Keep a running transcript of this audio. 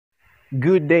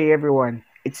Good day everyone,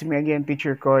 it's me again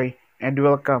Teacher Koy and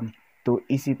welcome to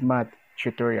Easy Math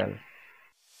Tutorial.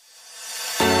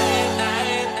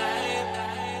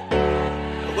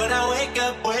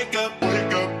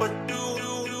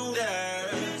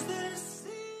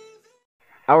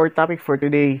 Our topic for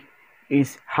today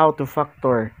is how to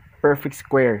factor perfect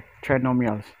square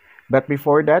trinomials. But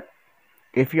before that,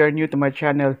 if you are new to my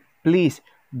channel, please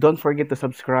don't forget to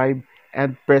subscribe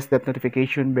and press that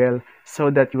notification bell so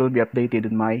that you will be updated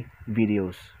on my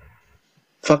videos.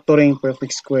 Factoring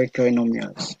perfect square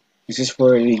trinomials. This is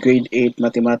for the grade 8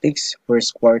 mathematics,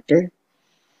 first quarter.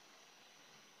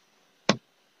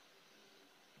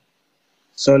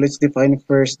 So let's define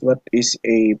first what is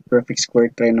a perfect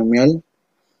square trinomial.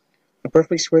 A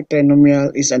perfect square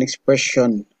trinomial is an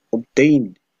expression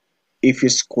obtained if you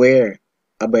square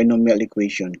a binomial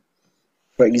equation.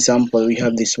 For example, we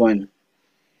have this one,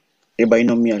 a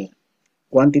binomial,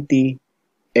 quantity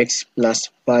x plus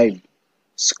 5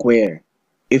 square.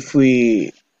 If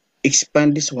we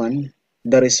expand this one,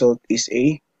 the result is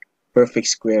a perfect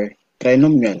square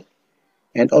trinomial.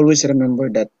 And always remember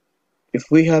that if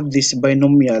we have this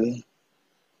binomial,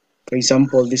 for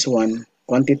example, this one,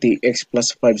 quantity x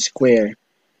plus 5 square,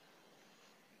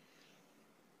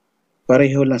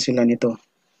 pareho lang sila nito.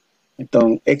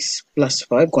 Itong x plus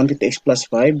 5, quantity x plus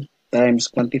 5 times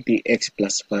quantity x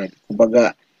plus 5.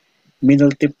 Kumbaga,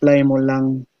 minultiply mo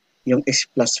lang yung x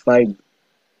plus 5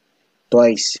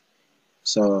 twice.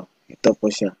 So, ito po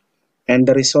siya. And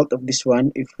the result of this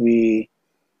one, if we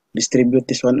distribute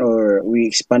this one or we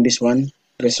expand this one,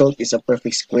 result is a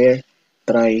perfect square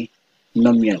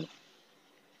trinomial.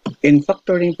 In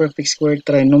factoring perfect square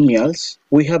trinomials,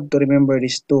 we have to remember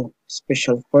these two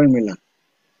special formula.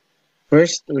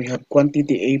 First, we have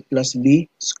quantity a plus b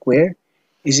square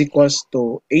is equals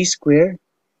to a square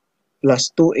plus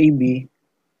 2ab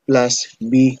plus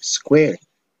b square.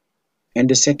 And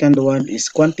the second one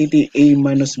is quantity a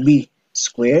minus b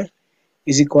square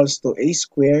is equals to a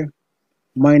square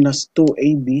minus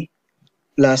 2ab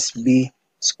plus b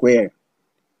square.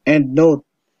 And note,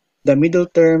 the middle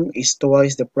term is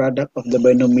twice the product of the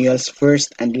binomial's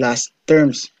first and last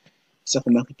terms. So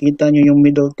kung makikita nyo yung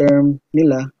middle term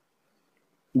nila,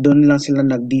 doon lang sila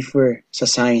nag-differ sa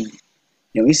sign.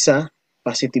 Yung isa,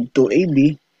 positive 2ab,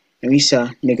 yung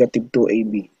isa, negative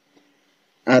 2ab.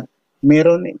 At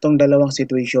meron itong dalawang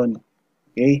situation.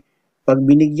 Okay? Pag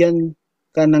binigyan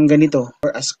ka ng ganito,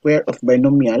 or a square of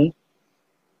binomial,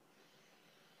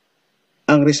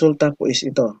 ang resulta po is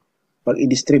ito. Pag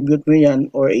i-distribute mo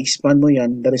yan or i-expand mo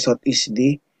yan, the result is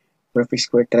the perfect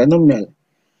square trinomial.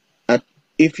 At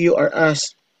if you are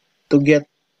asked to get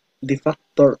the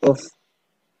factor of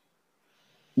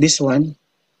this one,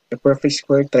 the perfect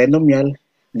square trinomial,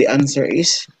 the answer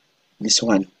is this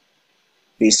one,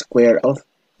 the square of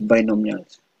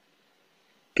binomials.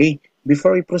 Okay,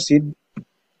 before we proceed,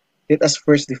 let us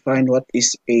first define what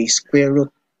is a square root.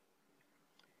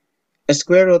 A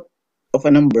square root of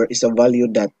a number is a value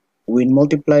that, when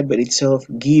multiplied by itself,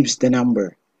 gives the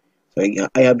number. So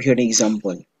I have here an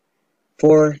example.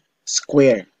 4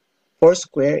 square. 4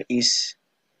 square is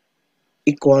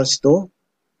equals to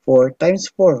 4 times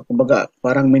 4. Kumbaga,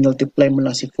 parang minultiply mo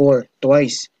lang si 4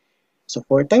 twice. So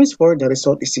 4 times 4, the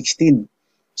result is 16.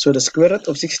 So the square root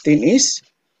of 16 is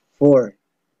 4.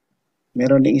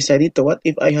 Meron din isa dito, what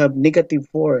if I have negative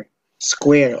 4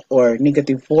 square or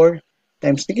negative 4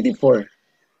 times negative 4?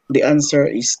 The answer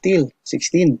is still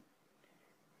 16.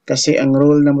 Kasi ang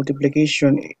rule na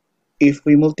multiplication, if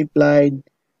we multiplied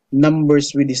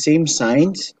numbers with the same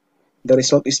signs, the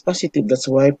result is positive. That's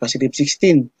why positive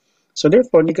 16. So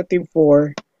therefore, negative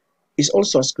 4 is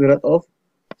also a square root of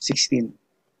 16.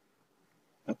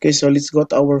 Okay, so let's go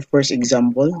to our first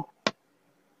example.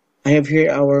 I have here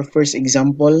our first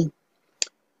example.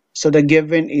 So the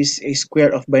given is a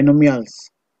square of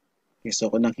binomials. Okay, so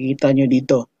kung nakikita nyo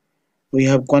dito, we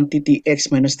have quantity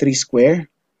x minus 3 square.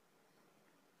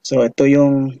 So ito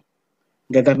yung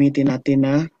gagamitin natin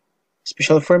na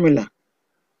special formula.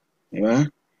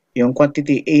 Diba? Yung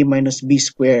quantity a minus b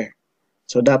square.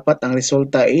 So dapat ang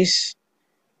resulta is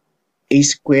a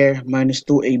square minus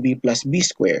 2ab plus b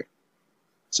square.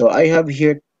 So I have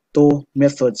here two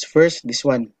methods. First, this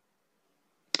one.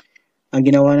 Ang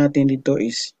ginawa natin dito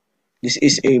is, this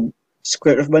is a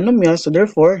square of binomial. So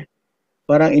therefore,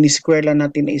 parang ini-square lang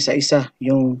natin na isa-isa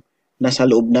yung nasa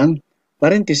loob ng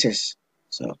parenthesis.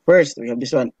 So first, we have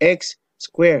this one, x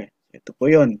square. Ito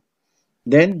po yun.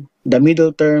 Then, the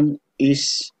middle term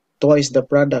is twice the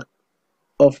product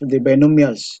of the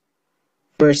binomials,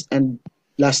 first and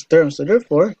last term. So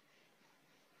therefore,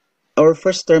 our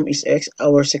first term is x,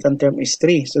 our second term is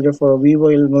 3. So therefore, we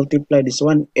will multiply this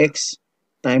one, x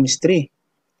times 3.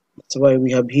 That's why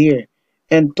we have here.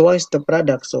 And twice the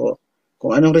product. So,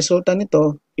 kung anong resulta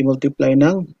nito, i-multiply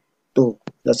ng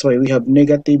 2. That's why we have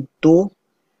negative 2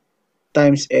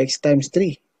 times x times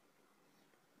 3.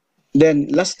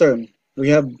 Then, last term, we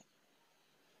have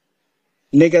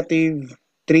negative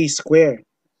 3 square.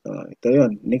 So, ito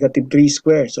yun, negative 3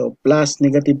 square. So, plus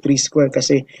negative 3 square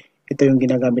kasi ito yung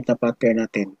ginagamit na pattern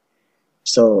natin.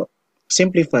 So,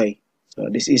 simplify.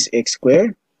 So, this is x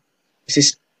square. This is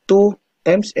 2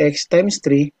 times x times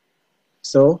 3.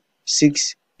 So,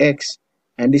 6x.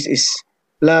 And this is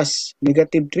plus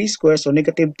negative 3 square. So,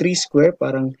 negative 3 square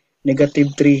parang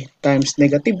negative 3 times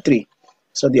negative 3.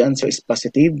 So, the answer is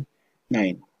positive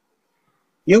 9.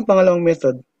 Yung pangalawang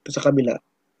method, sa kabila,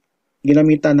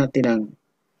 ginamitan natin ang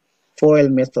FOIL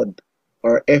method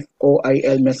or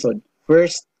FOIL method.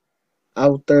 First,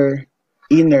 outer,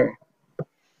 inner,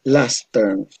 last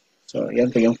term. So, yan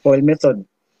po yung FOIL method.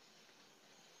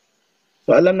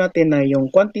 So, alam natin na yung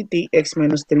quantity x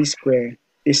minus 3 square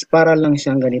is para lang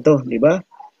siyang ganito, di ba?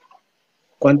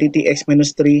 Quantity x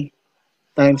minus 3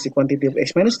 times the quantity of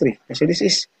x minus 3. Kasi this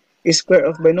is square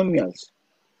of binomials.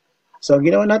 So,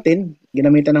 ginawa natin,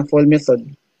 ginamitan ng FOIL method.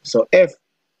 So, f,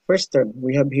 first term,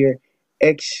 we have here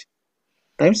x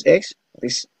times x, that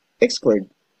is x squared.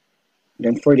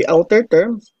 Then, for the outer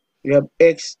term, we have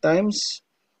x times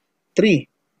 3.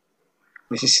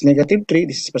 This is negative 3,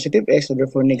 this is positive x, so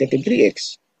therefore negative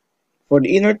 3x. For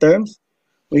the inner terms,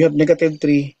 we have negative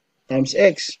 3 times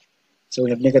x. So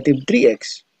we have negative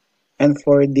 3x. And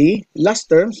for the last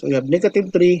terms, we have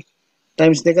negative 3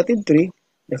 times negative 3,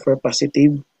 therefore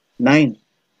positive 9.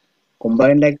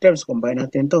 Combine like terms, combine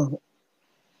natin to.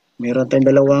 Meron tayong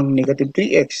dalawang negative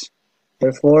 3x.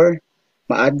 Therefore,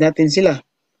 ma-add natin sila.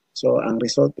 So, ang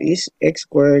result is x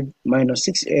squared minus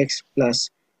 6x plus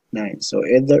 9. So,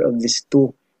 either of these two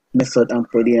method ang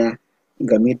pwede na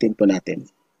gamitin po natin.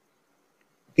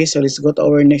 Okay, so let's go to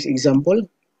our next example.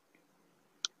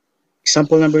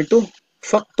 Example number 2.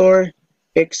 Factor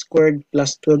x squared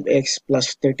plus 12x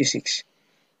plus 36.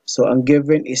 So, ang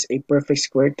given is a perfect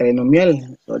square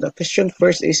trinomial. So, the question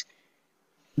first is,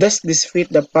 does this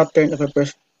fit the pattern of a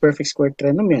perfect square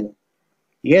trinomial?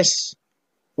 Yes.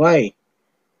 Why?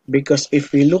 Because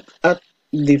if we look at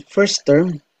the first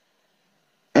term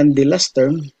and the last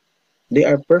term, they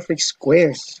are perfect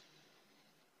squares.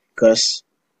 Because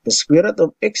the square root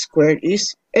of x squared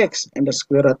is x and the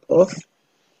square root of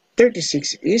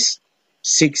 36 is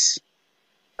 6.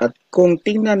 At kung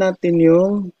tingnan natin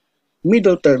yung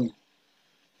middle term,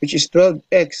 which is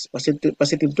 12x,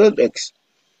 positive 12x,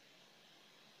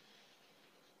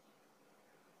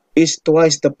 is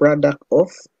twice the product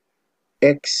of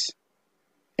x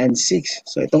and 6.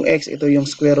 So, itong x, ito yung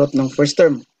square root ng first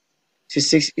term. Si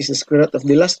 6 is the square root of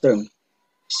the last term.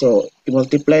 So,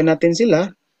 i-multiply natin sila.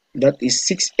 That is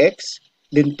 6x.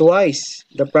 Then twice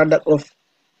the product of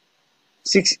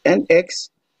 6 and x.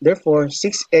 Therefore,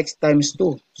 6x times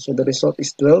 2. So, the result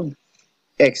is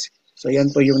 12x. So,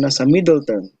 yan po yung nasa middle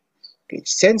term. Okay.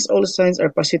 Since all signs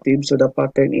are positive, so the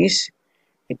pattern is,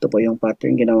 ito po yung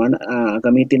pattern ginawa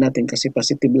gamitin natin kasi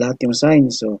positive lahat yung sign.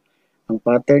 So, ang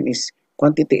pattern is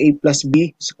quantity a plus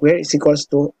b squared is equals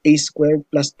to a squared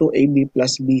plus 2ab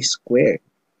plus b squared.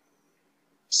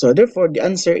 So, therefore, the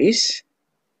answer is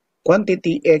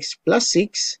quantity x plus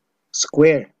 6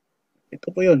 square. Ito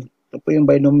po yun. Ito po yung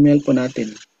binomial po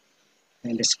natin.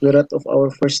 And the square root of our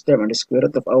first term and the square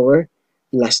root of our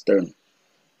last term.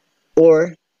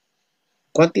 Or,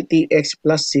 quantity x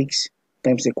plus 6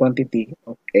 times the quantity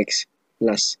of x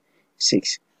plus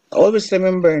 6. Always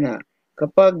remember na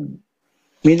kapag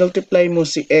minultiply mo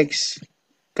si x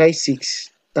kay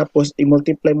 6, tapos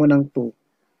i-multiply mo ng 2,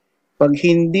 pag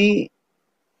hindi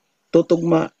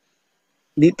tutugma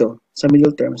dito sa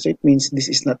middle term, so it means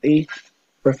this is not a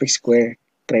perfect square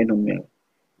trinomial.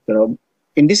 Pero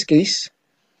in this case,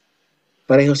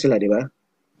 pareho sila, di ba?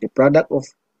 The product of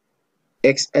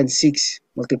x and 6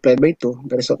 multiplied by 2,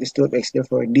 the result is 12x.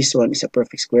 Therefore, this one is a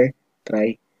perfect square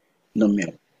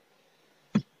trinomial.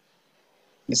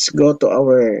 Let's go to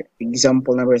our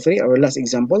example number 3, our last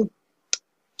example.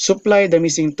 Supply the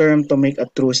missing term to make a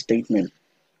true statement.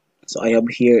 So, I have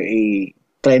here a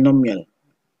trinomial.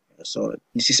 So,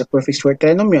 this is a perfect square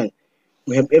trinomial.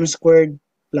 We have m squared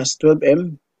plus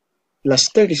 12m plus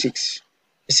 36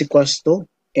 is equals to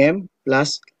m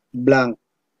plus blank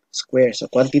square.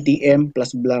 So, quantity m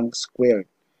plus blank squared.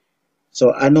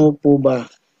 So, ano po ba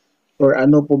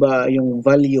yung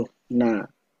value na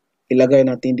ilagay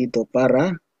natin dito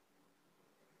para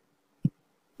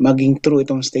maging true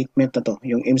itong statement na to,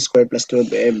 yung m squared plus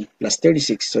 12m plus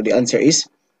 36. So, the answer is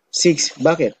 6.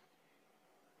 Bakit?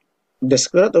 The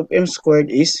square root of m squared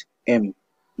is m.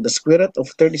 The square root of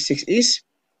 36 is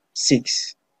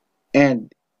 6.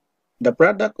 And the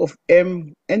product of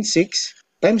m and 6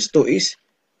 times 2 is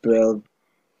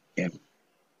 12m.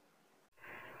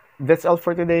 That's all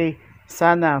for today.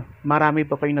 Sana marami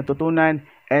pa kayong natutunan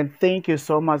and thank you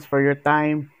so much for your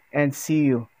time and see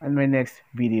you on my next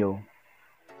video.